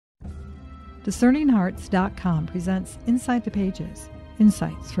DiscerningHearts.com presents Inside the Pages,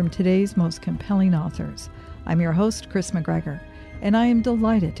 insights from today's most compelling authors. I'm your host, Kris McGregor, and I am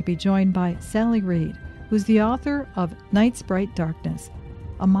delighted to be joined by Sally Reed, who's the author of Night's Bright Darkness,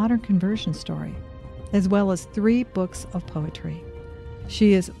 a modern conversion story, as well as 3 books of poetry.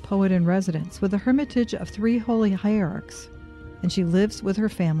 She is poet in residence with the Hermitage of 3 Holy Hierarchs, and she lives with her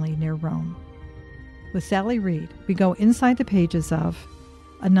family near Rome. With Sally Reed, we go inside the pages of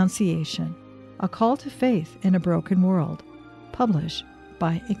Annunciation, a call to faith in a broken world, published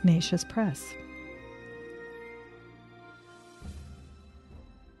by Ignatius Press.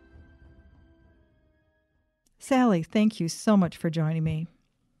 Sally, thank you so much for joining me.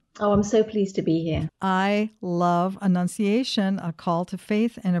 Oh, I'm so pleased to be here. I love Annunciation, a call to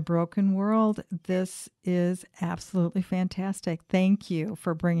faith in a broken world. This is absolutely fantastic. Thank you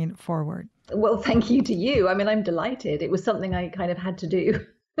for bringing it forward. Well, thank you to you. I mean, I'm delighted. It was something I kind of had to do.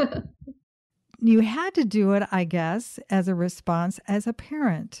 You had to do it, I guess, as a response as a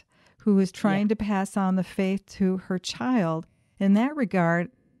parent who was trying to pass on the faith to her child. In that regard,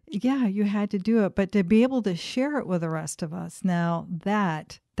 yeah, you had to do it, but to be able to share it with the rest of us, now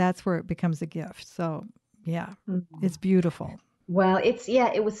that's where it becomes a gift. So, yeah, It's beautiful. Well,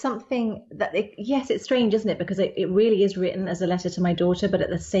 it was something that, it's strange, isn't it? Because it really is written as a letter to my daughter, but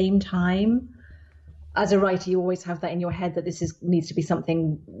at the same time, as a writer, you always have that in your head that needs to be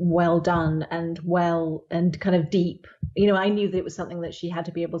something well done and kind of deep. You know, I knew that it was something that she had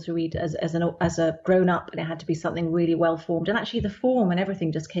to be able to read as a grown up, and it had to be something really well formed. And actually, the form and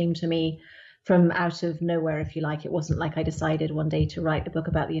everything just came to me from out of nowhere, if you like. It wasn't like I decided one day to write a book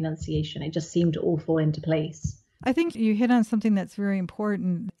about the Annunciation. It just seemed to all fall into place. I think you hit on something that's very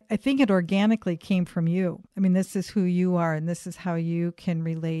important. I think it organically came from you. I mean, this is who you are, and this is how you can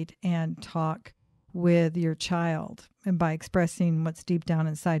relate and talk with your child, and by expressing what's deep down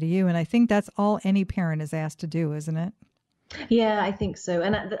inside of you. And I think that's all any parent is asked to do, isn't it? Yeah, I think so.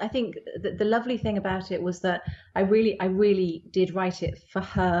 And I think the lovely thing about it was that I really did write it for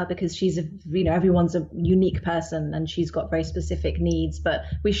her, because she's everyone's a unique person and she's got very specific needs, but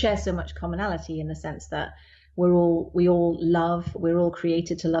we share so much commonality in the sense that we're all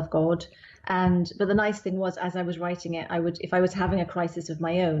created to love God. But the nice thing was, as I was writing it, if I was having a crisis of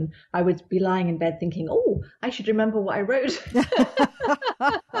my own, I would be lying in bed thinking, oh, I should remember what I wrote.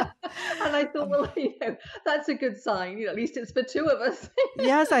 And I thought, well, that's a good sign. At least it's for 2 of us.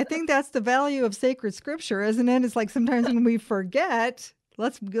 Yes, I think that's the value of sacred scripture, isn't it? It's like sometimes when we forget,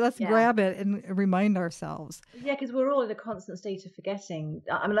 let's grab it and remind ourselves. Yeah, because we're all in a constant state of forgetting.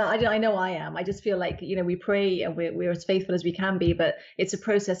 I mean, I know I am. I just feel like, we pray and we're as faithful as we can be, but it's a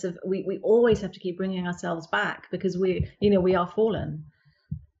process of we always have to keep bringing ourselves back, because we are fallen.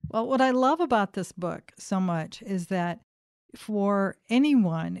 Well, what I love about this book so much is that for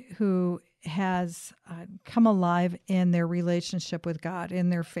anyone who has come alive in their relationship with God, in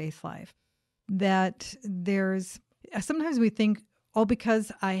their faith life, that sometimes we think, oh,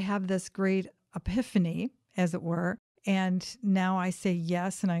 because I have this great epiphany, as it were, and now I say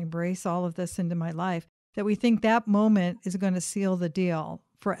yes and I embrace all of this into my life, that we think that moment is going to seal the deal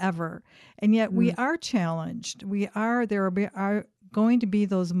forever. And yet we are challenged. There are going to be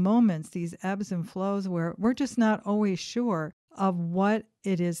those moments, these ebbs and flows, where we're just not always sure of what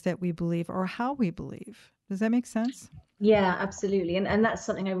it is that we believe or how we believe. Does that make sense? Yeah, absolutely. And that's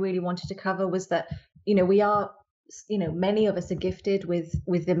something I really wanted to cover, was that, we are, many of us are gifted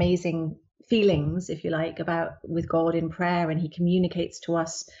with amazing feelings, if you like, with God in prayer, and he communicates to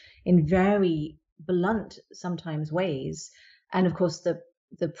us in very blunt, sometimes, ways. And of course,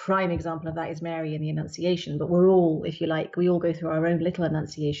 the prime example of that is Mary in the Annunciation. But we're all, if you like, we all go through our own little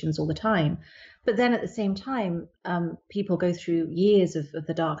annunciations all the time. But then at the same time, people go through years of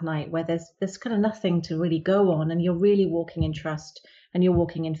the dark night where there's kind of nothing to really go on, and you're really walking in trust and you're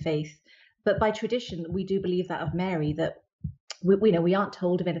walking in faith. But by tradition, we do believe that of Mary, that we aren't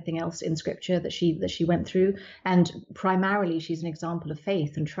told of anything else in Scripture that she went through, and primarily she's an example of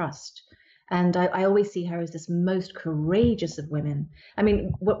faith and trust. And I always see her as this most courageous of women. I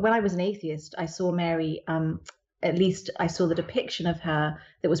mean, when I was an atheist, I saw Mary, at least I saw the depiction of her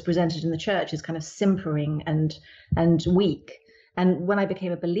that was presented in the church as kind of simpering and weak. And when I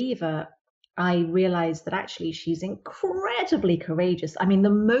became a believer, I realized that actually she's incredibly courageous. I mean, the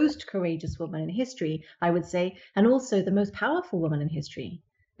most courageous woman in history, I would say, and also the most powerful woman in history,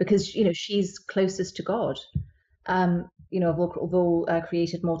 because, she's closest to God. Of all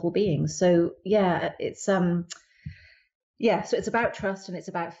created mortal beings. So yeah, so it's about trust and it's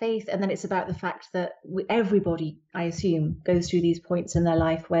about faith, and then it's about the fact that everybody, I assume, goes through these points in their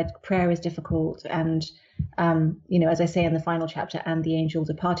life where prayer is difficult, and as I say in the final chapter, and the angel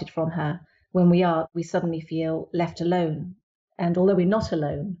departed from her. when we suddenly feel left alone. And although we're not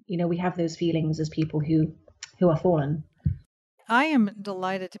alone, we have those feelings as people who are fallen. I am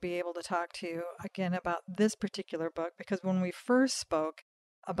delighted to be able to talk to you again about this particular book because when we first spoke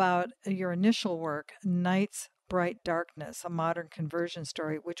about your initial work, Night's Bright Darkness, a modern conversion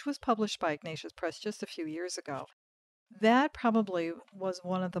story, which was published by Ignatius Press just a few years ago, that probably was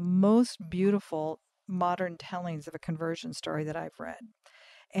one of the most beautiful modern tellings of a conversion story that I've read.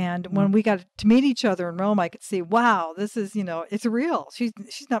 And when we got to meet each other in Rome, I could see, wow, this is, it's real. She's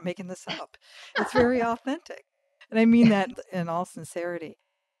not making this up. It's very authentic. And I mean that in all sincerity.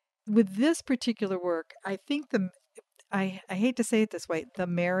 With this particular work, I think I hate to say it this way, the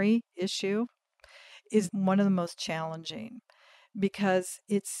Mary issue is one of the most challenging because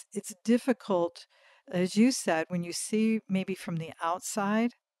it's difficult, as you said, when you see maybe from the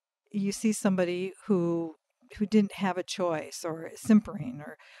outside, you see somebody who didn't have a choice or simpering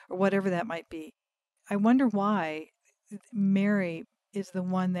or whatever that might be. I wonder why Mary is the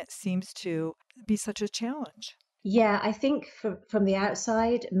one that seems to be such a challenge. Yeah, I think from the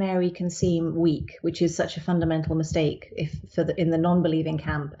outside, Mary can seem weak, which is such a fundamental mistake in the non-believing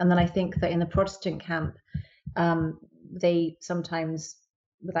camp. And then I think that in the Protestant camp, they sometimes,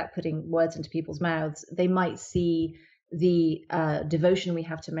 without putting words into people's mouths, they might see the devotion we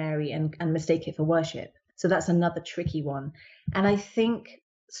have to Mary and mistake it for worship. So that's another tricky one. And I think,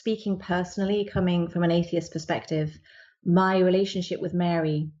 speaking personally, coming from an atheist perspective, my relationship with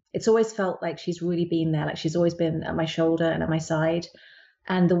Mary, it's always felt like she's really been there, like she's always been at my shoulder and at my side.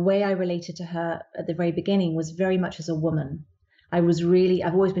 And the way I related to her at the very beginning was very much as a woman. I've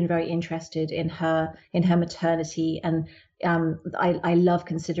always been very interested in her maternity. And I love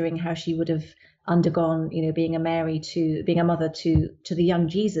considering how she would have undergone, being a mother to the young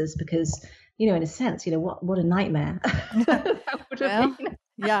Jesus, because, in a sense, what a nightmare that would have been.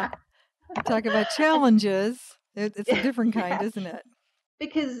 Yeah. Talk about challenges. It's a different kind, isn't it?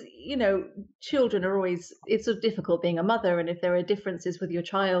 Because, children are always, it's so difficult being a mother. And if there are differences with your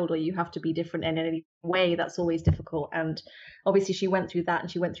child or you have to be different in any way, that's always difficult. And obviously she went through that and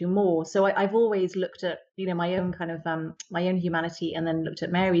she went through more. So I've always looked at, my own kind of, my own humanity, and then looked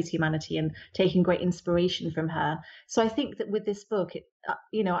at Mary's humanity and taken great inspiration from her. So I think that with this book,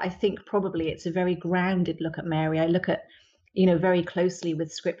 I think probably it's a very grounded look at Mary. I look at, very closely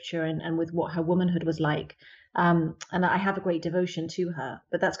with scripture and with what her womanhood was like. And I have a great devotion to her,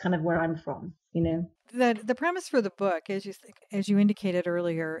 but that's kind of where I'm from, The premise for the book, as you indicated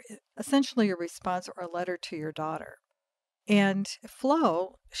earlier, essentially a response or a letter to your daughter. And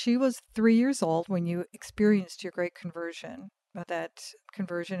Flo, she was 3 years old when you experienced your great conversion, that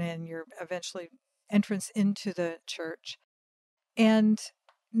conversion and your eventually entrance into the church. And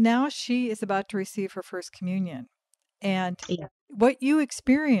now she is about to receive her first communion. And yeah. What you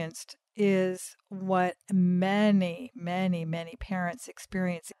experienced is what many, many, many parents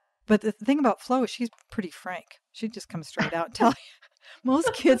experience. But the thing about Flo is she's pretty frank. She just comes straight out and tell you.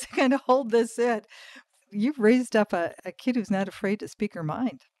 Most kids kind of hold this in. You've raised up a kid who's not afraid to speak her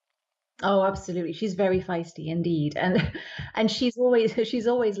mind. Oh, absolutely. She's very feisty indeed. And she's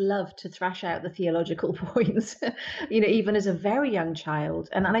always loved to thrash out the theological points, even as a very young child.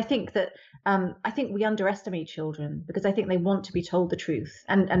 And I think that I think we underestimate children because I think they want to be told the truth.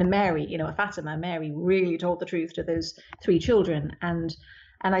 And Mary, Fatima, Mary really told the truth to those 3 children. And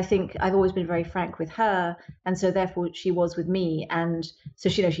I think I've always been very frank with her. And so therefore she was with me. And so,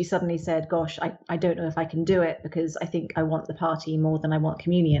 she suddenly said, gosh, I don't know if I can do it because I think I want the party more than I want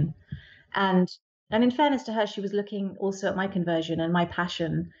communion. And in fairness to her, she was looking also at my conversion and my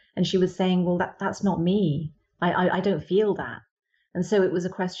passion. And she was saying, well, that's not me. I don't feel that. And so it was a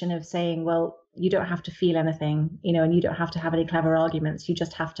question of saying, well, you don't have to feel anything, and you don't have to have any clever arguments. You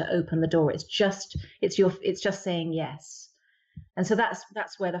just have to open the door. It's just saying yes. And so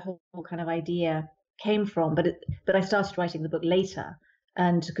that's where the whole kind of idea came from. But I started writing the book later,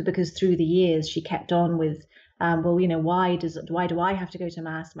 and because through the years she kept on with, why do I have to go to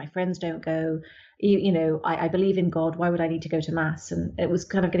mass? My friends don't go. I believe in God. Why would I need to go to mass? And it was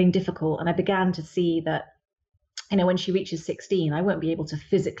kind of getting difficult. And I began to see that, when she reaches 16, I won't be able to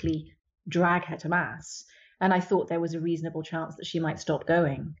physically drag her to mass. And I thought there was a reasonable chance that she might stop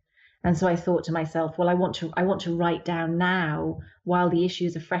going. And so I thought to myself, well, I want to write down now, while the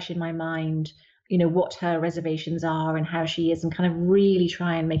issues are fresh in my mind, what her reservations are and how she is, and kind of really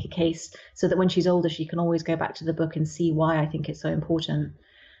try and make a case so that when she's older, she can always go back to the book and see why I think it's so important.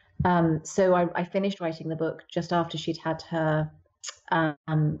 So I finished writing the book just after she'd had her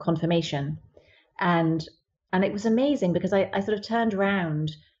confirmation. And it was amazing because I sort of turned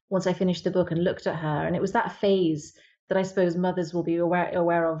around once I finished the book and looked at her. And it was that phase that I suppose mothers will be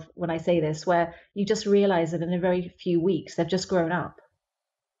aware of when I say this, where you just realize that in a very few weeks they've just grown up.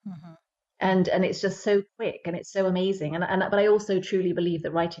 Mm-hmm. And it's just so quick and it's so amazing. But I also truly believe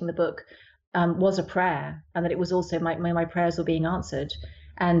that writing the book was a prayer, and that it was also my prayers were being answered.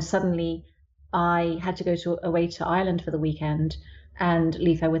 And suddenly I had to go away to Ireland for the weekend and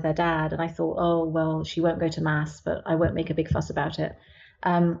leave her with her dad. And I thought, oh, well, she won't go to mass, but I won't make a big fuss about it.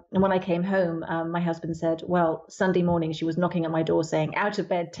 And when I came home, my husband said, well, Sunday morning, she was knocking at my door saying, out of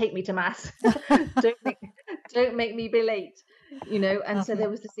bed, take me to mass. don't make me be late, And so there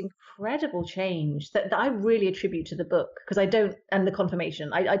was this incredible change that I really attribute to the book, because and the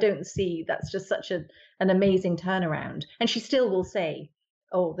confirmation, I don't see that's just such an amazing turnaround. And she still will say,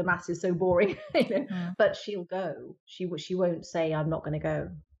 oh, the mass is so boring, but she'll go. She won't say, I'm not going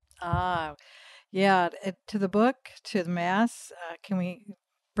to go. Yeah, to the book, to the mass, can we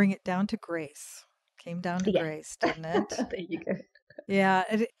bring it down to grace? Came down to grace, didn't it? There you go. Yeah,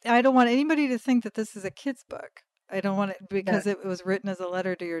 I don't want anybody to think that this is a kid's book. I don't want it because it was written as a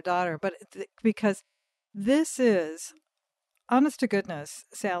letter to your daughter, but because this is, honest to goodness,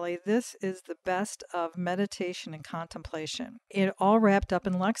 Sally, this is the best of meditation and contemplation. It all wrapped up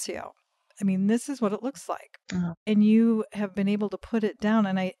in Lectio. I mean, this is what it looks like. Oh. And you have been able to put it down.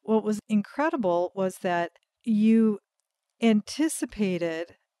 And what was incredible was that you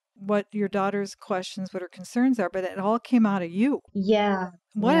anticipated what your daughter's questions, what her concerns are, but it all came out of you. Yeah.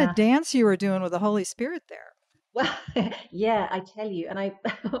 What a dance you were doing with the Holy Spirit there. Well, yeah, I tell you. And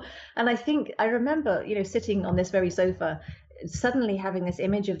I think I remember, sitting on this very sofa, suddenly having this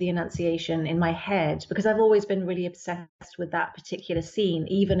image of the Annunciation in my head, because I've always been really obsessed with that particular scene,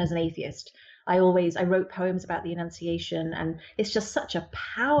 even as an atheist. I wrote poems about the Annunciation, and it's just such a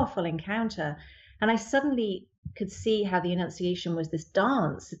powerful encounter. And I suddenly could see how the Annunciation was this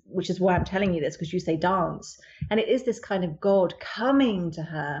dance, which is why I'm telling you this, because you say dance. And it is this kind of God coming to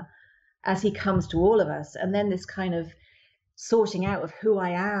her as he comes to all of us. And then this kind of sorting out of who I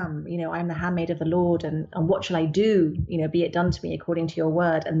am, I'm the handmaid of the Lord, and what shall I do? Be it done to me according to your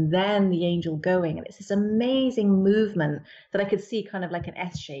word. And then the angel going. And it's this amazing movement that I could see kind of like an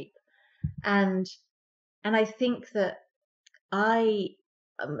S shape. And I think that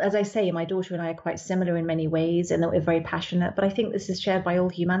as I say, my daughter and I are quite similar in many ways, and that we're very passionate, but I think this is shared by all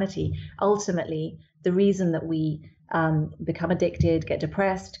humanity. Ultimately, the reason that we become addicted, get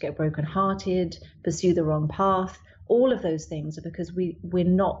depressed, get brokenhearted, pursue the wrong path, all of those things are because we're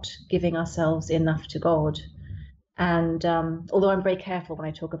not giving ourselves enough to God. And although I'm very careful when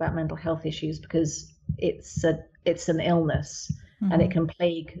I talk about mental health issues, because it's an illness, mm-hmm. and it can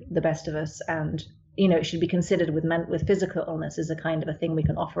plague the best of us, and it should be considered with physical illness as a kind of a thing we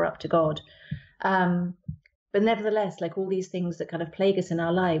can offer up to God. But nevertheless, like all these things that kind of plague us in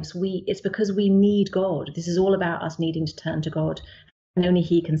our lives, it's because we need God. This is all about us needing to turn to God, and only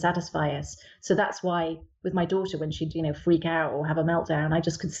he can satisfy us. So that's why with my daughter, when she'd, freak out or have a meltdown, I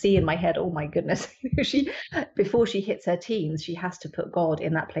just could see in my head, oh my goodness, before she hits her teens, she has to put God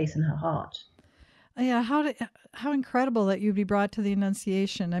in that place in her heart. Yeah, how incredible that you'd be brought to the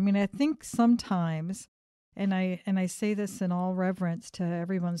Annunciation. I mean, I think sometimes, and I say this in all reverence to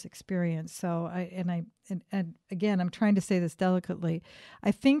everyone's experience. So and again, I'm trying to say this delicately.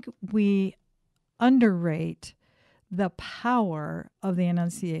 I think we underrate the power of the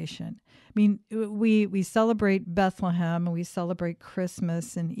Annunciation. I mean, we celebrate Bethlehem, and we celebrate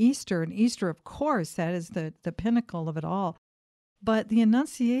Christmas and Easter. And Easter, of course, that is the pinnacle of it all. But the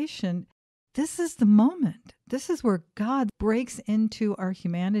Annunciation, this is the moment. This is where God breaks into our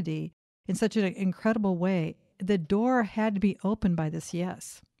humanity in such an incredible way. The door had to be opened by this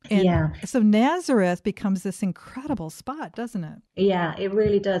yes. And so Nazareth becomes this incredible spot, doesn't it? Yeah, it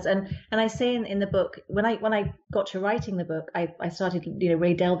really does. And I say in the book, when I got to writing the book, I started,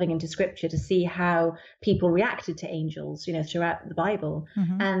 really delving into scripture to see how people reacted to angels, throughout the Bible.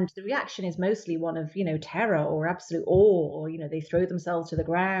 Mm-hmm. And the reaction is mostly one of, terror or absolute awe, or, they throw themselves to the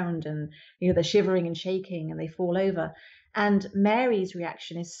ground and, they're shivering and shaking and they fall over. And Mary's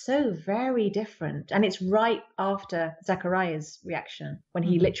reaction is so very different. And it's right after Zachariah's reaction, when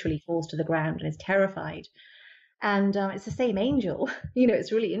he literally falls to the ground and is terrified. And it's the same angel.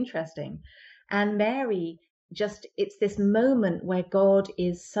 It's really interesting. And Mary, it's this moment where God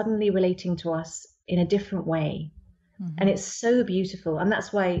is suddenly relating to us in a different way. Mm-hmm. And it's so beautiful. And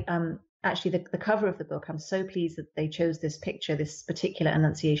that's why actually the cover of the book, I'm so pleased that they chose this picture, this particular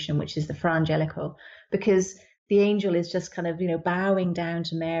Annunciation, which is the Fra Angelico, because the angel is just kind of, bowing down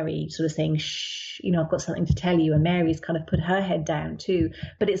to Mary, sort of saying, shh, I've got something to tell you. And Mary's kind of put her head down too.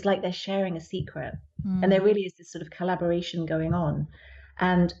 But it's like they're sharing a secret. And there really is this sort of collaboration going on.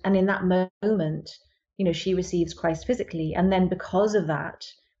 And in that moment, she receives Christ physically. And then because of that,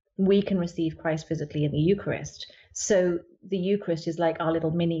 we can receive Christ physically in the Eucharist. So the Eucharist is like our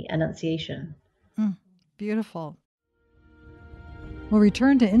little mini Annunciation. Beautiful. We'll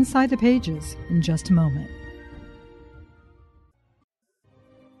return to Inside the Pages in just a moment.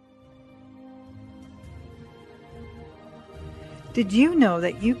 Did you know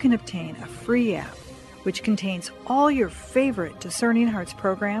that you can obtain a free app which contains all your favorite Discerning Hearts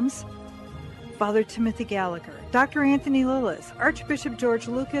programs? Father Timothy Gallagher, Dr. Anthony Lillis, Archbishop George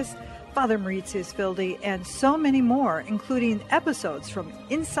Lucas, Father Mauritius Fildi, and so many more, including episodes from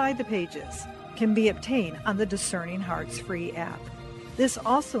Inside the Pages, can be obtained on the Discerning Hearts free app. This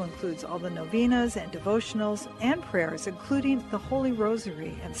also includes all the novenas and devotionals and prayers, including the Holy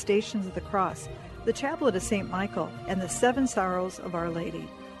Rosary and Stations of the Cross, the Chaplet of St. Michael, and the Seven Sorrows of Our Lady,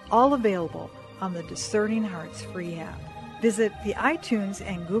 all available on the Discerning Hearts free app. Visit the iTunes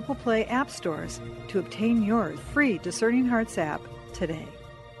and Google Play app stores to obtain your free Discerning Hearts app today.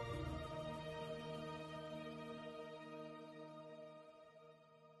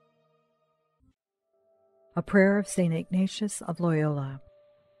 A prayer of St. Ignatius of Loyola.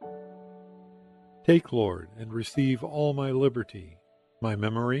 Take, Lord, and receive all my liberty, my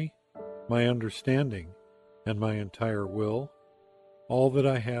memory, my understanding, and my entire will, all that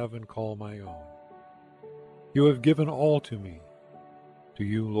I have and call my own. You have given all to me. To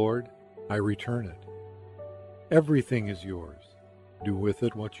you, Lord, I return it. Everything is yours. Do with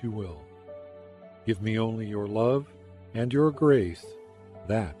it what you will. Give me only your love and your grace.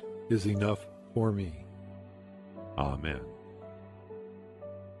 That is enough for me. Amen.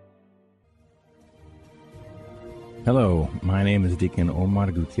 Hello, my name is Deacon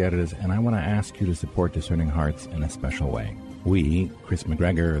Omar Gutierrez, and I want to ask you to support Discerning Hearts in a special way. We, Kris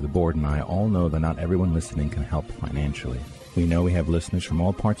McGregor, the board, and I all know that not everyone listening can help financially. We know we have listeners from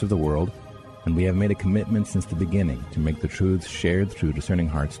all parts of the world, and we have made a commitment since the beginning to make the truths shared through Discerning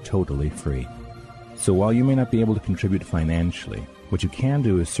Hearts totally free. So while you may not be able to contribute financially, what you can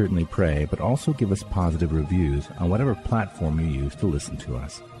do is certainly pray, but also give us positive reviews on whatever platform you use to listen to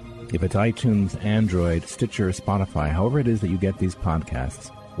us. If it's iTunes, Android, Stitcher, or Spotify, however it is that you get these podcasts,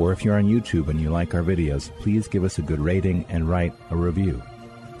 or if you're on YouTube and you like our videos, please give us a good rating and write a review.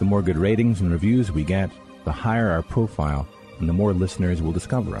 The more good ratings and reviews we get, the higher our profile, and the more listeners will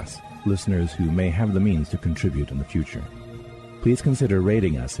discover us, listeners who may have the means to contribute in the future. Please consider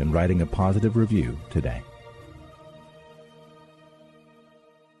rating us and writing a positive review today.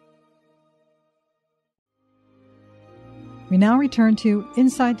 We now return to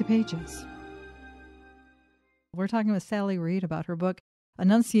Inside the Pages. We're talking with Sally Reed about her book,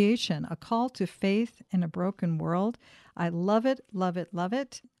 Annunciation, A Call to Faith in a Broken World. I love it, love it, love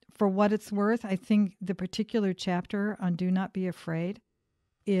it. For what it's worth, I think the particular chapter on Do Not Be Afraid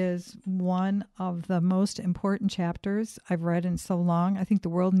is one of the most important chapters I've read in so long. I think the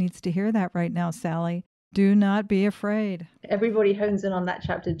world needs to hear that right now, Sally. Do not be afraid. Everybody hones in on that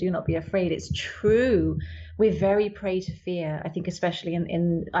chapter, do not be afraid. It's true. We're very prey to fear. I think especially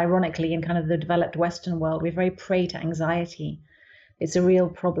in ironically, in kind of the developed Western world, we're very prey to anxiety. It's a real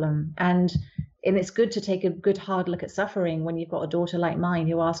problem. And it's good to take a good hard look at suffering when you've got a daughter like mine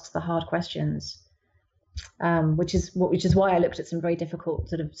who asks the hard questions, which is why I looked at some very difficult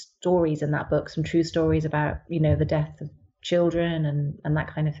sort of stories in that book, some true stories about, the death of children and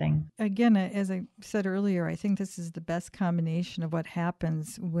that kind of thing. Again, as I said earlier, I think this is the best combination of what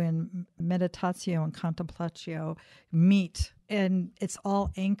happens when meditatio and contemplatio meet, and it's all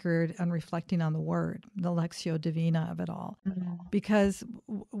anchored on reflecting on the Word, the Lectio Divina of it all. Mm-hmm. Because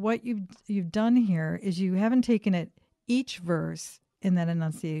what you've done here is you haven't taken it each verse in that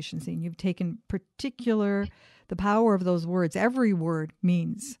Annunciation scene. You've taken the power of those words. Every word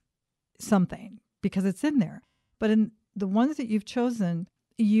means something because it's in there. But in the ones that you've chosen,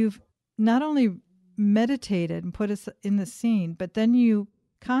 you've not only meditated and put us in the scene, but then you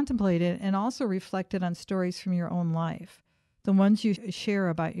contemplated and also reflected on stories from your own life. The ones you share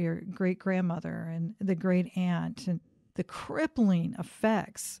about your great-grandmother and the great-aunt and the crippling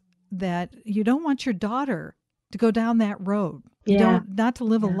effects that you don't want your daughter to go down that road. Yeah. Not to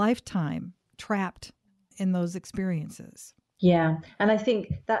live a lifetime trapped in those experiences. Yeah. And I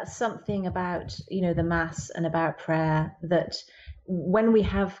think that's something about, the Mass and about prayer, that when we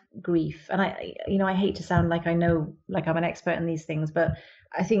have grief, and I hate to sound like I know, like I'm an expert in these things, but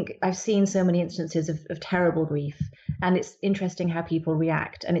I think I've seen so many instances of terrible grief, and it's interesting how people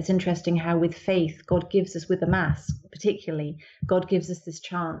react. And it's interesting how with faith, God gives us, with the Mass particularly, God gives us this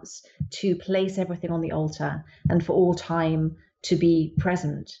chance to place everything on the altar and for all time to be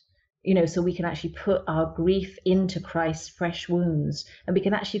present. So we can actually put our grief into Christ's fresh wounds, and we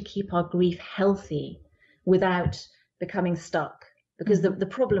can actually keep our grief healthy. without becoming stuck. Because the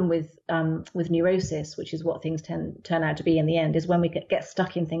problem with neurosis, which is what things turn out to be in the end, is when we get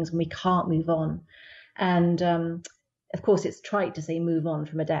stuck in things and we can't move on. And of course, it's trite to say move on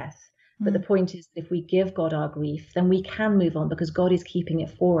from a death. But the point is that if we give God our grief, then we can move on because God is keeping it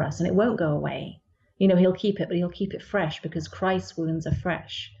for us and it won't go away. He'll keep it, but he'll keep it fresh because Christ's wounds are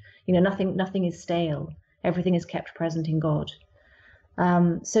fresh. Nothing is stale. Everything is kept present in God.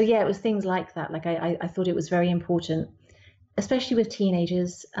 So yeah, it was things like that. Like I thought it was very important, especially with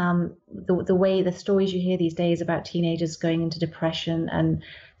teenagers, the way the stories you hear these days about teenagers going into depression and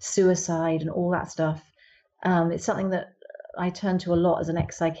suicide and all that stuff. It's something that I turn to a lot as an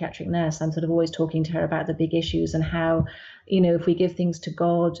ex-psychiatric nurse. I'm sort of always talking to her about the big issues and how, if we give things to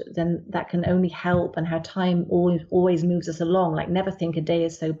God, then that can only help, and how time always moves us along. Like, never think a day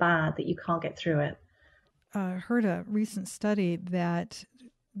is so bad that you can't get through it. I heard a recent study that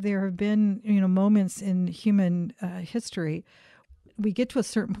there have been, moments in human history. We get to a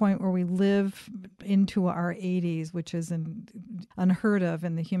certain point where we live into our 80s, which is unheard of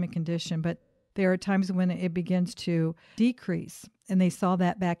in the human condition. But there are times when it begins to decrease. And they saw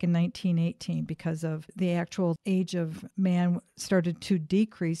that back in 1918 because of the actual age of man started to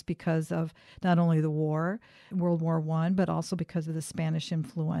decrease because of not only the war, World War I, but also because of the Spanish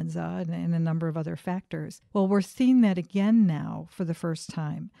influenza and a number of other factors. Well, we're seeing that again now for the first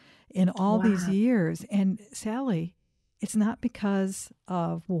time in all these years. And Sally, it's not because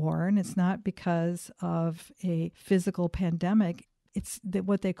of war and it's not because of a physical pandemic. It's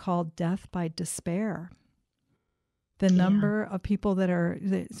what they call death by despair. The number of people that are,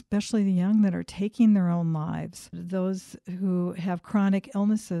 especially the young, that are taking their own lives, those who have chronic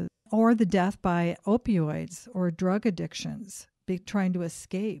illnesses, or the death by opioids or drug addictions, trying to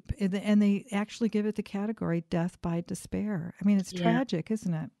escape. And they actually give it the category death by despair. I mean, it's tragic,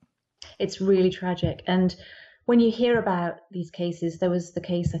 isn't it? It's really tragic. And when you hear about these cases, there was the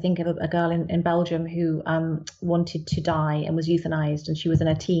case, I think, of a girl in Belgium who wanted to die and was euthanized, and she was in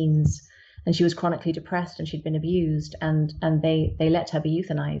her teens. And she was chronically depressed and she'd been abused, and they let her be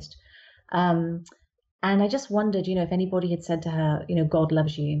euthanized. And I just wondered, if anybody had said to her, God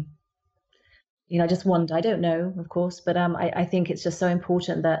loves you. I just wonder, I don't know, of course, but I think it's just so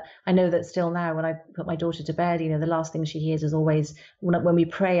important that I know that still now when I put my daughter to bed, the last thing she hears is always, when we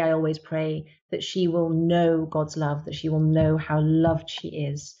pray, I always pray that she will know God's love, that she will know how loved she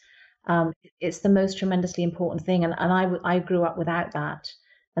is. It's the most tremendously important thing. And I grew up without that.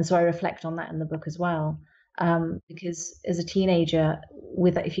 And so I reflect on that in the book as well, because as a teenager,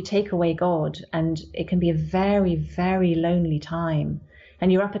 if you take away God, and it can be a very, very lonely time, and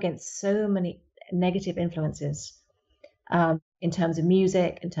you're up against so many negative influences in terms of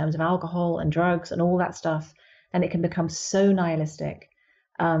music, in terms of alcohol and drugs and all that stuff, and it can become so nihilistic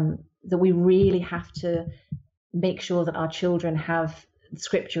that we really have to make sure that our children have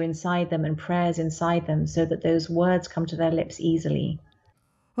scripture inside them and prayers inside them so that those words come to their lips easily.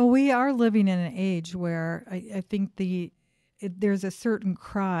 Well, we are living in an age where I think there's a certain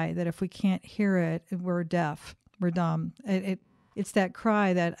cry that if we can't hear it, we're deaf, we're dumb. It's that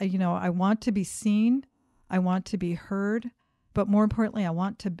cry that, I want to be seen, I want to be heard, but more importantly, I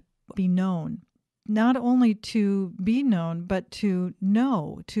want to be known. Not only to be known, but to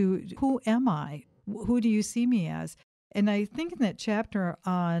know, who am I? Who do you see me as? And I think in that chapter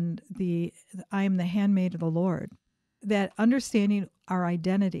on I am the handmaid of the Lord, that understanding our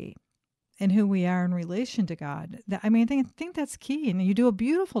identity and who we are in relation to God, I think that's key. And you do a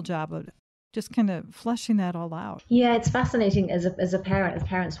beautiful job of just kind of fleshing that all out. Yeah, it's fascinating as a parent, as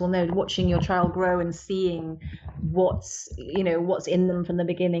parents will know, watching your child grow and seeing what's in them from the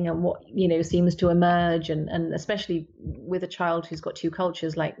beginning and what, seems to emerge. And especially with a child who's got two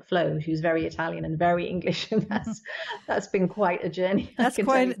cultures like Flo, who's very Italian and very English. And that's been quite a journey.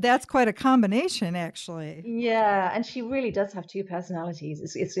 That's quite a combination, actually. Yeah. And she really does have two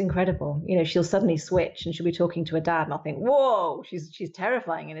personalities. It's incredible. She'll suddenly switch and she'll be talking to her dad and I'll think, whoa, she's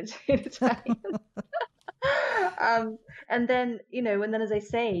terrifying in Italian. And then, as I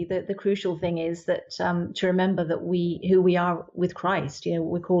say, the crucial thing is that to remember that who we are with Christ,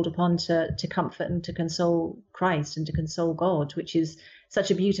 we're called upon to comfort and to console Christ and to console God, which is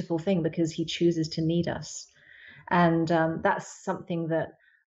such a beautiful thing because he chooses to need us. And that's something that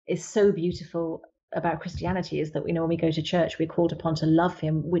is so beautiful about Christianity, is that when we go to church, we're called upon to love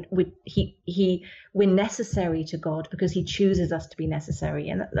him. We're necessary to God because he chooses us to be necessary.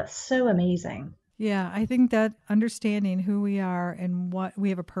 And that's so amazing. Yeah, I think that understanding who we are and what we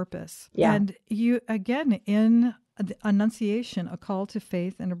have a purpose. Yeah. And you, again, in Annunciation, a call to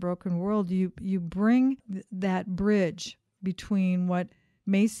faith in a broken world, you bring that bridge between what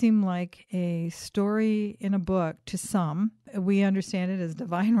may seem like a story in a book to some. We understand it as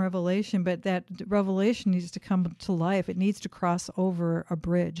divine revelation, but that revelation needs to come to life. It needs to cross over a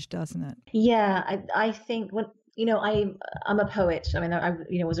bridge, doesn't it? Yeah, I think when I'm a poet. I mean,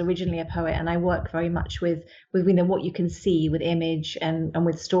 I was originally a poet, and I work very much with what you can see with image and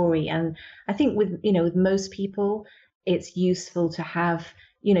with story. And I think with most people, it's useful to have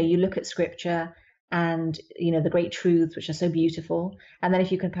you look at scripture and the great truths which are so beautiful, and then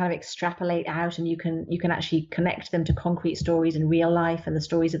if you can kind of extrapolate out and you can actually connect them to concrete stories in real life and the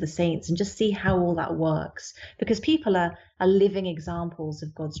stories of the saints and just see how all that works, because people are living examples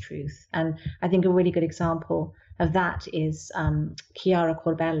of God's truth. And I think a really good example of that is Chiara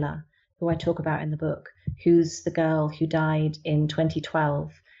Corbella, who I talk about in the book, who's the girl who died in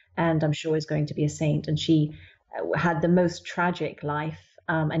 2012 and I'm sure is going to be a saint. And she had the most tragic life,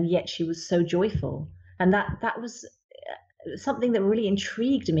 and yet she was so joyful. And that was something that really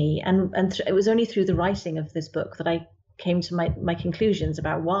intrigued me. And it was only through the writing of this book that I came to my conclusions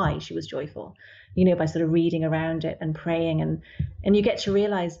about why she was joyful, by sort of reading around it and praying. And you get to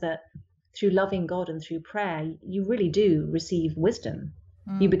realize that through loving God and through prayer, you really do receive wisdom.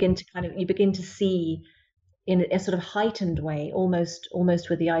 You begin to see in a sort of heightened way, almost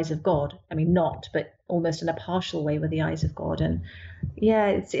with the eyes of God. I mean, not, but almost in a partial way with the eyes of God. And yeah,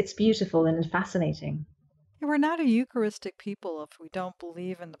 it's beautiful and fascinating. We're not a Eucharistic people if we don't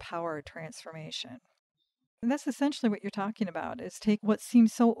believe in the power of transformation. And that's essentially what you're talking about, is take what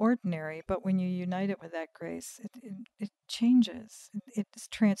seems so ordinary, but when you unite it with that grace, it changes. It's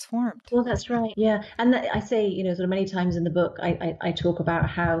transformed. Well, that's right. Yeah. And I say, sort of many times in the book, I talk about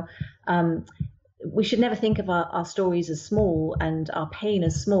how we should never think of our stories as small and our pain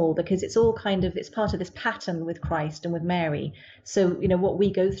as small, because it's all it's part of this pattern with Christ and with Mary. So, what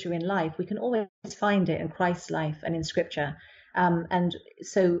we go through in life, we can always find it in Christ's life and in scripture. And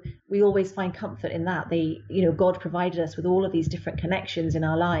so we always find comfort in that. God provided us with all of these different connections in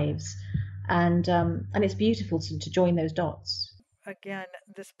our lives. And it's beautiful to join those dots. Again,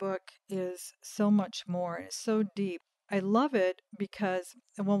 this book is so much more. It's so deep. I love it because,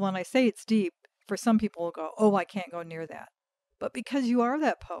 well, when I say it's deep, for some people will go, oh, I can't go near that. But because you are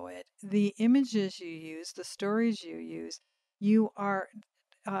that poet, the images you use, the stories you use, you're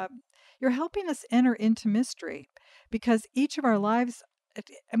helping us enter into mystery, because each of our lives,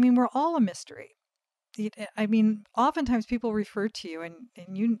 I mean, we're all a mystery. I mean, oftentimes people refer to you,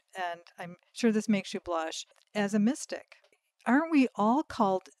 and I'm sure this makes you blush, as a mystic. Aren't we all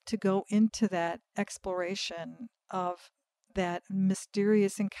called to go into that exploration of that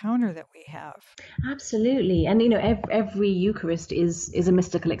mysterious encounter that we have? Absolutely. And every Eucharist is a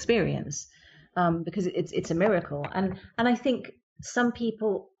mystical experience, because it's a miracle. And I think some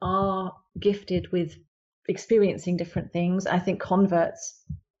people are gifted with experiencing different things. I think converts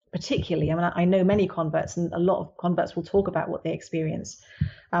particularly, I mean, I know many converts, and a lot of converts will talk about what they experience,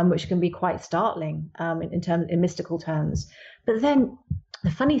 which can be quite startling in mystical terms. But then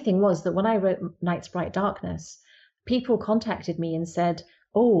the funny thing was that when I wrote Night's Bright Darkness, people contacted me and said,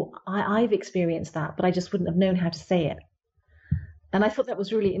 oh, I've experienced that, but I just wouldn't have known how to say it. And I thought that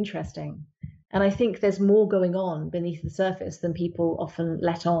was really interesting. And I think there's more going on beneath the surface than people often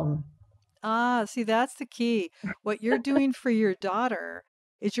let on. Ah, see, that's the key. What you're doing for your daughter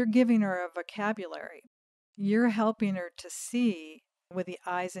is you're giving her a vocabulary. You're helping her to see with the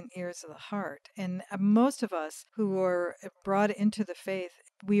eyes and ears of the heart. And most of us who were brought into the faith,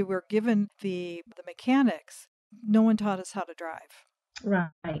 we were given the mechanics. No one taught us how to drive.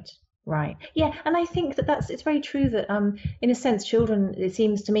 Right. Yeah, and I think it's very true that in a sense, children, it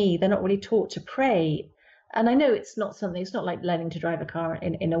seems to me, they're not really taught to pray. And I know it's not like learning to drive a car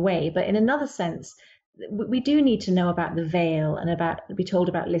in a way, but in another sense, we do need to know about the veil and be told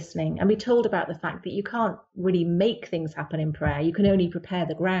about listening, and be told about the fact that you can't really make things happen in prayer. You can only prepare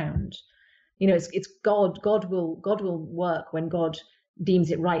the ground. It's God. God will work when God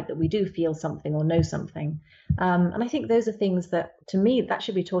deems it right that we do feel something or know something. And I think those are things that, to me, that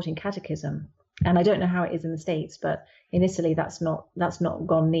should be taught in catechism. And I don't know how it is in the States, but in Italy, that's not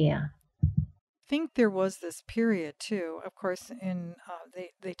gone near. I think there was this period too, of course, in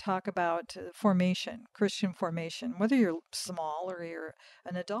they talk about formation, Christian formation, whether you're small or you're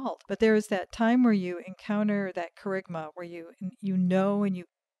an adult. But there is that time where you encounter that charisma, where you know and you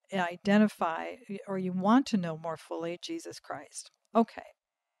identify, or you want to know more fully, Jesus Christ. Okay.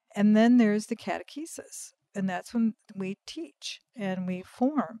 And then there's the catechesis, and that's when we teach and we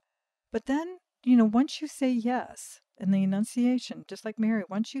form. But then, once you say yes in the Annunciation, just like Mary,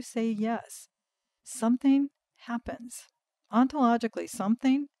 once you say yes, something happens. Ontologically,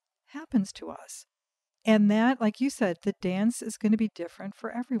 something happens to us. And that, like you said, the dance is going to be different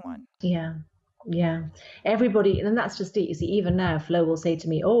for everyone. Yeah. Yeah. Everybody, and that's just it. You see, even now, Flo will say to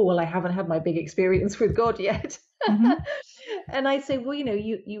me, "Oh, well, I haven't had my big experience with God yet." Mm-hmm. And I say, well,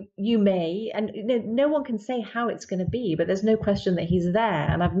 you may, and no one can say how it's going to be, but there's no question that he's there,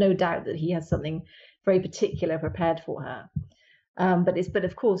 and I've no doubt that he has something very particular prepared for her. But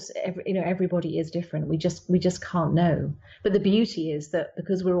of course, everybody is different. We just can't know. But the beauty is that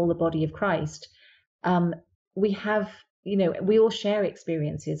because we're all the body of Christ, we have, we all share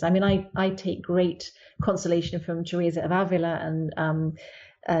experiences. I mean, I take great consolation from Teresa of Avila and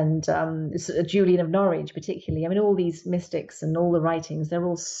Julian of Norwich, particularly. I mean, all these mystics and all the writings, they're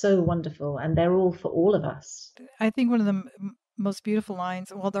all so wonderful, and they're all for all of us. I think one of the most beautiful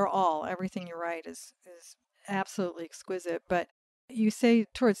lines, well, they're all, everything you write is absolutely exquisite, but you say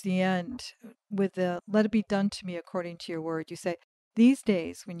towards the end with the, "Let it be done to me according to your word," you say, "These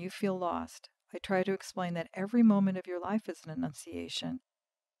days when you feel lost, I try to explain that every moment of your life is an annunciation,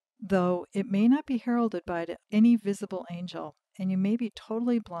 though it may not be heralded by any visible angel, and you may be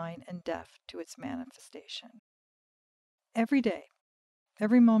totally blind and deaf to its manifestation." Every day,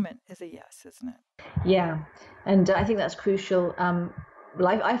 every moment is a yes, isn't it? Yeah, and I think that's crucial. Well,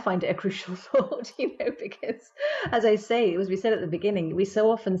 I find it a crucial thought, because, as I say, as we said at the beginning, we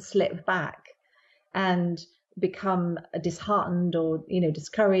so often slip back and become disheartened or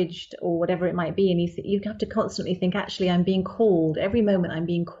discouraged or whatever it might be, and you have to constantly think, actually, I'm being called. Every moment I'm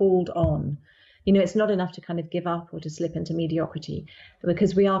being called on. It's not enough to kind of give up or to slip into mediocrity,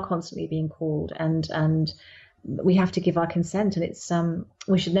 because we are constantly being called, and we have to give our consent. And it's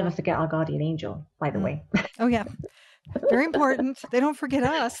we should never forget our guardian angel, by the way. Oh yeah, very important. They don't forget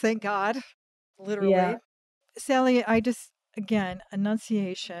us, thank God. Literally. Yeah. Sally, again,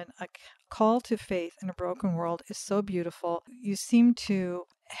 Annunciation, a call to faith in a broken world, is so beautiful. You seem to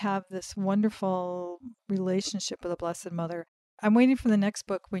have this wonderful relationship with the Blessed Mother. I'm waiting for the next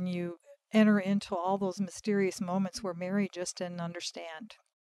book when you enter into all those mysterious moments where Mary just didn't understand.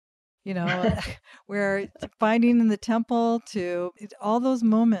 Where finding in the temple to all those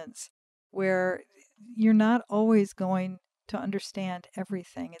moments where you're not always going to understand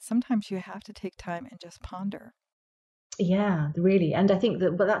everything. Sometimes you have to take time and just ponder. Yeah, really. And I think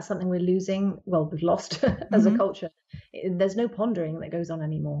but that's something we're losing. Well, we've lost as a culture. There's no pondering that goes on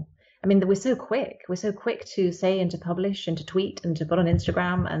anymore. I mean, we're so quick. We're so quick to say and to publish and to tweet and to put on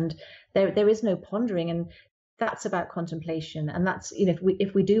Instagram, and there is no pondering. And that's about contemplation. And that's,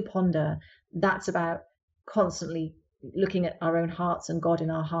 if we do ponder, that's about constantly looking at our own hearts and God in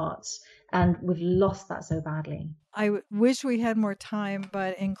our hearts. And we've lost that so badly. I wish we had more time,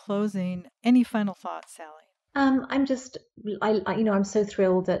 but in closing, any final thoughts, Sally? I'm so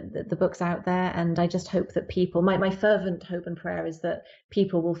thrilled that the book's out there, and I just hope that people, my fervent hope and prayer is that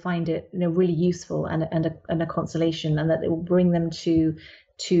people will find it, really useful and a consolation, and that it will bring them to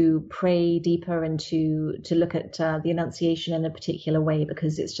pray deeper and to look at the Annunciation in a particular way,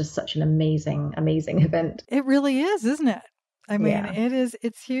 because it's just such an amazing event. It really is, isn't it? I mean, Yeah.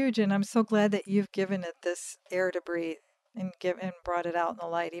 It's huge, and I'm so glad that you've given it this air to breathe and brought it out in the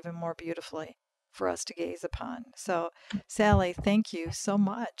light even more beautifully for us to gaze upon. So, Sally, thank you so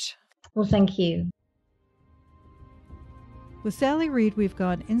much. Well, thank you. With Sally Reed, we've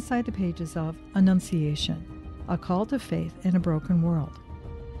gone inside the pages of Annunciation, a call to faith in a broken world.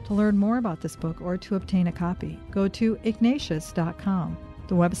 To learn more about this book or to obtain a copy, go to ignatius.com,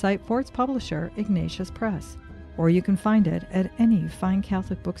 the website for its publisher, Ignatius Press, or you can find it at any fine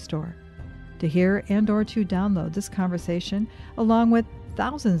Catholic bookstore. To hear and or to download this conversation, along with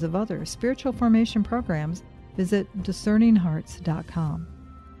thousands of other spiritual formation programs, visit discerninghearts.com.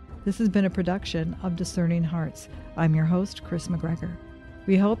 This has been a production of Discerning Hearts. I'm your host, Kris McGregor.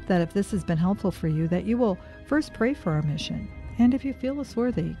 We hope that if this has been helpful for you, that you will first pray for our mission, and if you feel us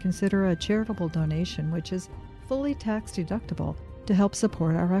worthy, consider a charitable donation, which is fully tax deductible, to help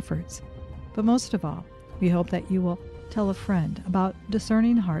support our efforts. But most of all, we hope that you will tell a friend about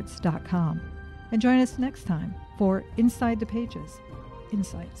discerninghearts.com and join us next time for Inside the Pages,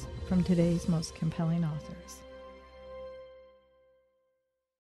 insights from today's most compelling authors.